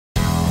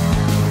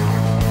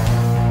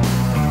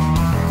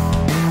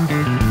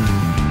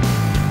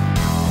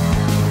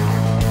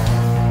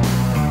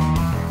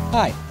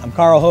I'm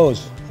Carl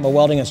Hose. I'm a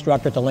welding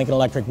instructor at the Lincoln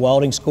Electric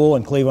Welding School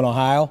in Cleveland,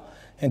 Ohio.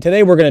 And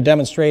today we're going to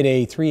demonstrate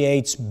a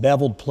 3/8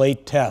 beveled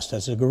plate test.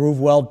 That's a groove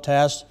weld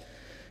test,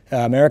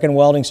 American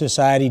Welding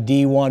Society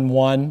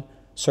D1.1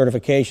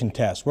 certification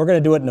test. We're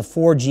going to do it in a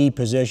 4G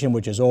position,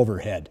 which is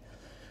overhead.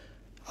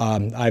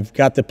 I've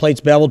got the plates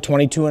beveled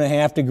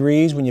 22.5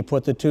 degrees. When you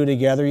put the two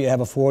together, you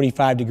have a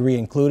 45-degree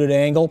included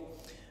angle.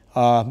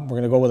 We're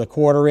going to go with a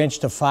 1/4 inch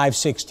to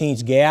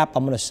 5/16 gap.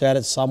 I'm going to set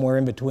it somewhere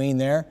in between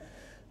there.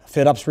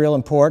 Fitup's real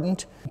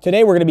important.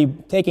 Today we're going to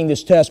be taking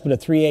this test with a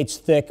 3/8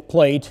 thick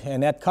plate,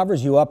 and that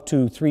covers you up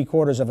to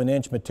 3/4 of an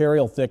inch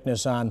material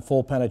thickness on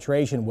full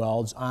penetration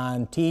welds.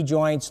 On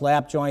T-joints,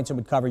 lap joints, it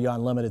would cover you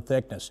on limited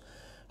thickness.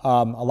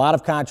 A lot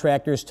of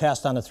contractors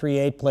test on a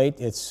 3/8 plate.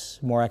 It's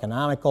more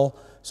economical.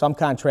 Some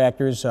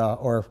contractors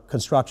or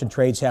construction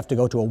trades have to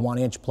go to a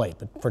 1-inch plate,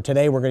 but for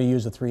today we're going to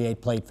use a 3/8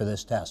 plate for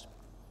this test.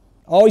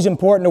 Always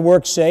important to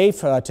work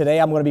safe. Today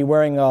I'm going to be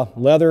wearing a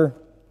leather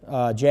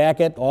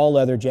jacket, all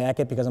leather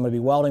jacket, because I'm going to be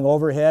welding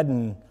overhead,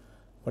 and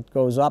what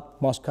goes up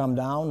must come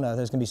down.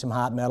 There's going to be some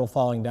hot metal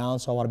falling down,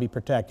 so I want to be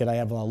protected. I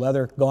have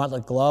leather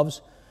gauntlet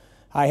gloves.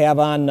 I have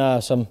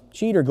on some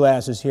cheater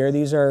glasses here.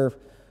 These are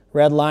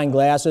red line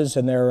glasses,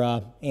 and they're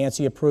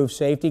ANSI approved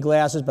safety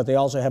glasses, but they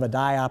also have a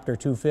diopter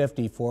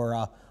 250 for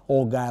an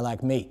old guy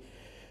like me.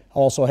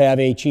 Also have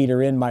a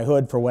cheater in my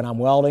hood for when I'm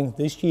welding.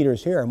 These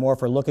cheaters here are more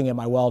for looking at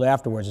my weld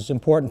afterwards. It's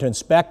important to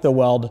inspect the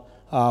weld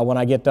when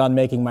I get done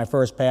making my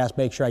first pass,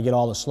 make sure I get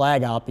all the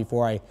slag out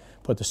before I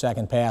put the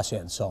second pass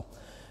in. So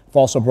I've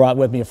also brought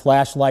with me a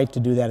flashlight to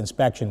do that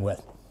inspection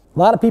with. A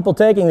lot of people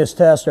taking this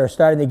test are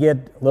starting to get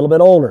a little bit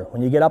older.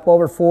 When you get up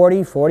over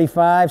 40,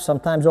 45,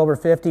 sometimes over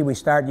 50, we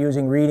start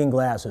using reading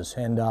glasses.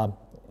 And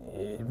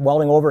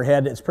welding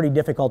overhead, it's pretty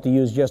difficult to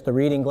use just the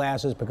reading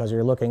glasses because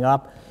you're looking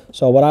up.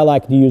 So what I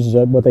like to use is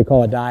what they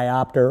call a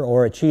diopter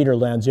or a cheater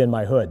lens in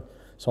my hood.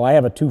 So I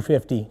have a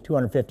 250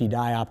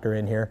 diopter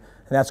in here,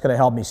 and that's going to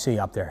help me see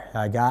up there.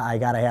 I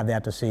got to have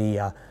that to see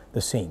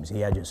the seams,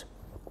 the edges.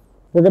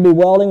 We're going to be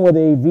welding with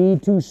a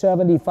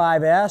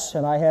V275S,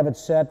 and I have it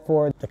set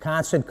for the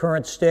constant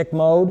current stick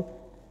mode.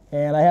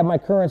 And I have my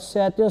current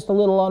set just a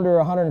little under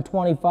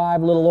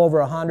 125, a little over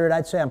 100.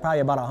 I'd say I'm probably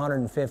about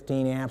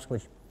 115 amps,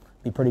 which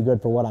would be pretty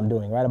good for what I'm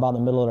doing, right about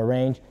in the middle of the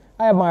range.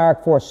 I have my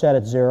arc force set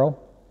at 0,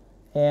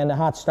 and the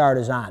hot start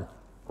is on.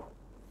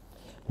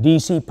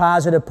 DC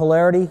positive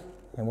polarity,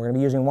 and we're going to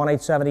be using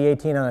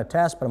 1/8/70/18 on a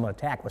test, but I'm going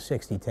to tack with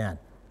 60/10.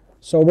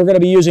 So we're going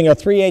to be using a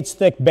 3/8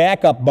 thick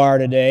backup bar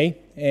today,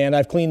 and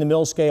I've cleaned the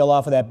mill scale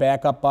off of that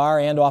backup bar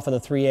and off of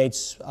the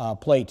 3/8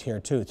 plate here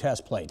too,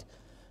 test plate.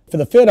 For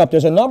the fit up,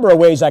 there's a number of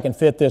ways I can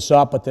fit this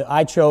up, but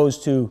I chose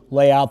to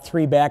lay out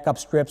 3 backup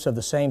strips of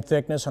the same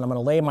thickness, and I'm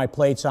going to lay my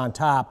plates on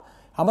top.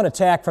 I'm going to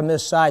tack from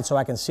this side so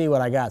I can see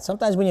what I got.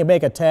 Sometimes when you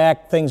make a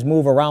tack, things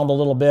move around a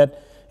little bit,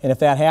 and if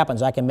that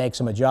happens, I can make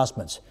some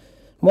adjustments.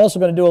 I'm also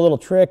going to do a little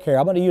trick here.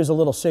 I'm going to use a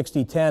little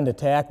 60/10 to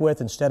tack with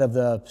instead of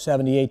the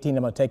 70/18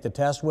 I'm going to take the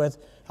test with.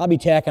 I'll be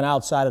tacking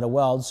outside of the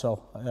weld,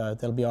 so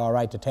that'll be all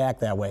right to tack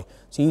that way.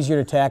 It's easier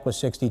to tack with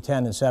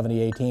 60/10 than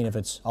 70/18 if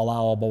it's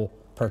allowable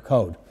per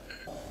code.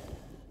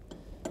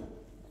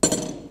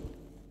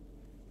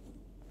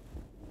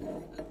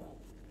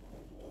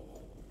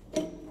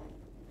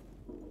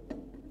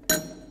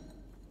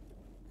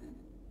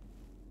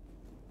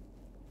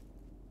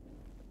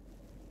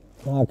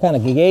 I'll kind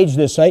of gauge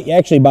this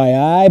actually by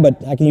eye,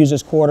 but I can use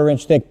this 1/4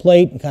 inch thick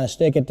plate and kind of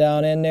stick it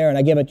down in there, and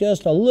I give it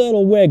just a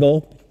little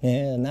wiggle,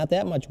 and not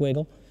that much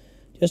wiggle,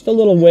 just a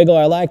little wiggle.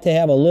 I like to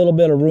have a little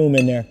bit of room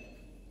in there.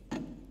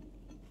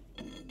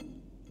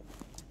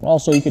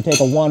 Also, you could take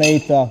a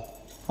 1/8, I'm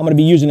going to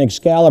be using an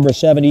Excalibur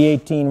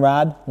 70/18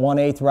 rod,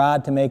 1/8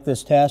 rod to make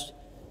this test,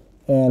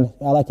 and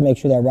I like to make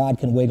sure that rod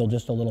can wiggle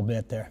just a little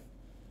bit there.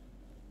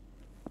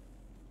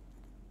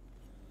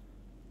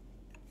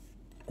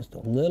 Just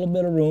a little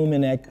bit of room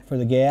in that for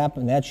the gap,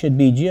 and that should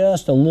be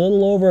just a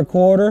little over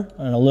 1/4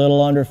 and a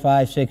little under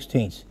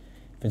 5/16.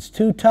 If it's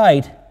too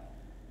tight,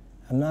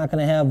 I'm not going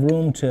to have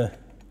room to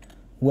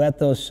wet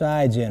those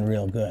sides in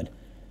real good.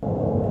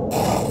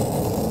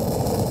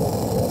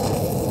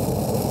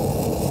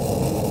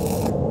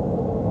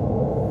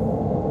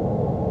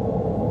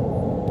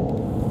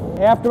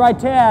 After I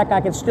tack,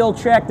 I can still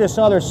check this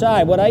other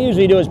side. What I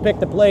usually do is pick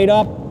the plate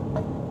up,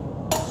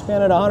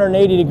 spin it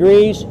 180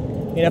 degrees,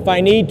 and if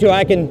I need to,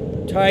 I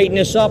can tighten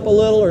this up a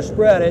little or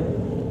spread it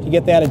to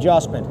get that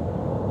adjustment.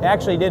 It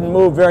actually didn't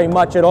move very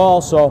much at all,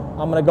 so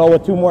I'm going to go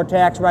with 2 more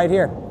tacks right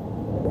here.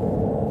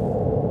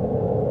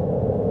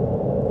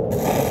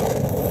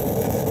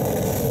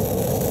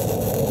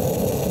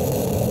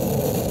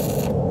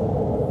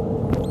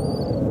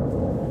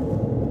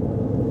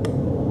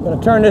 I'm going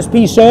to turn this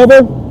piece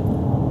over.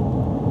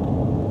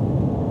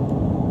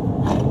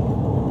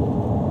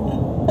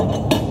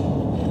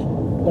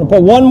 I'm going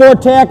to put 1 more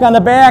tack on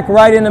the back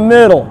right in the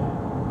middle,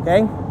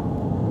 okay?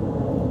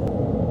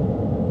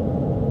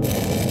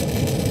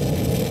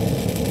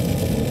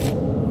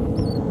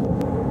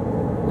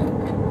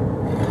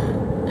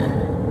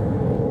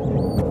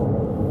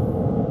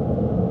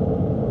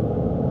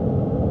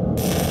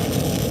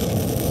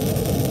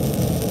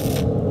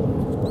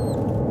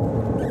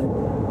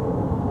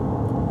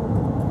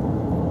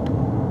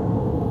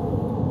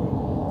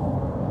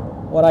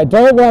 What I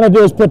don't want to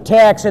do is put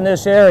tacks in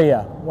this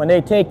area. When they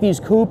take these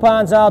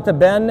coupons out to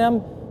bend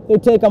them, they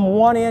take them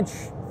 1 inch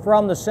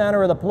from the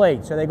center of the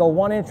plate. So they go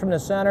 1 inch from the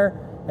center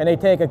and they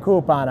take a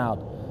coupon out.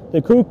 The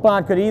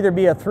coupon could either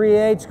be a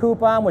 3/8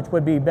 coupon, which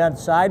would be bent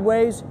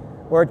sideways,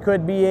 or it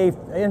could be a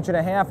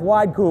 1.5 inch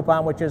wide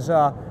coupon, which is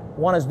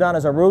one is done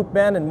as a root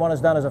bend and one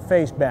is done as a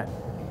face bend.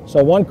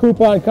 So one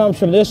coupon comes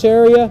from this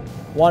area,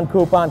 one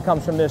coupon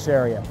comes from this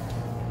area.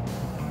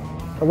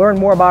 To learn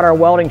more about our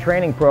welding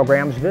training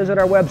programs, visit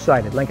our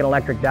website at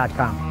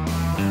lincolnelectric.com.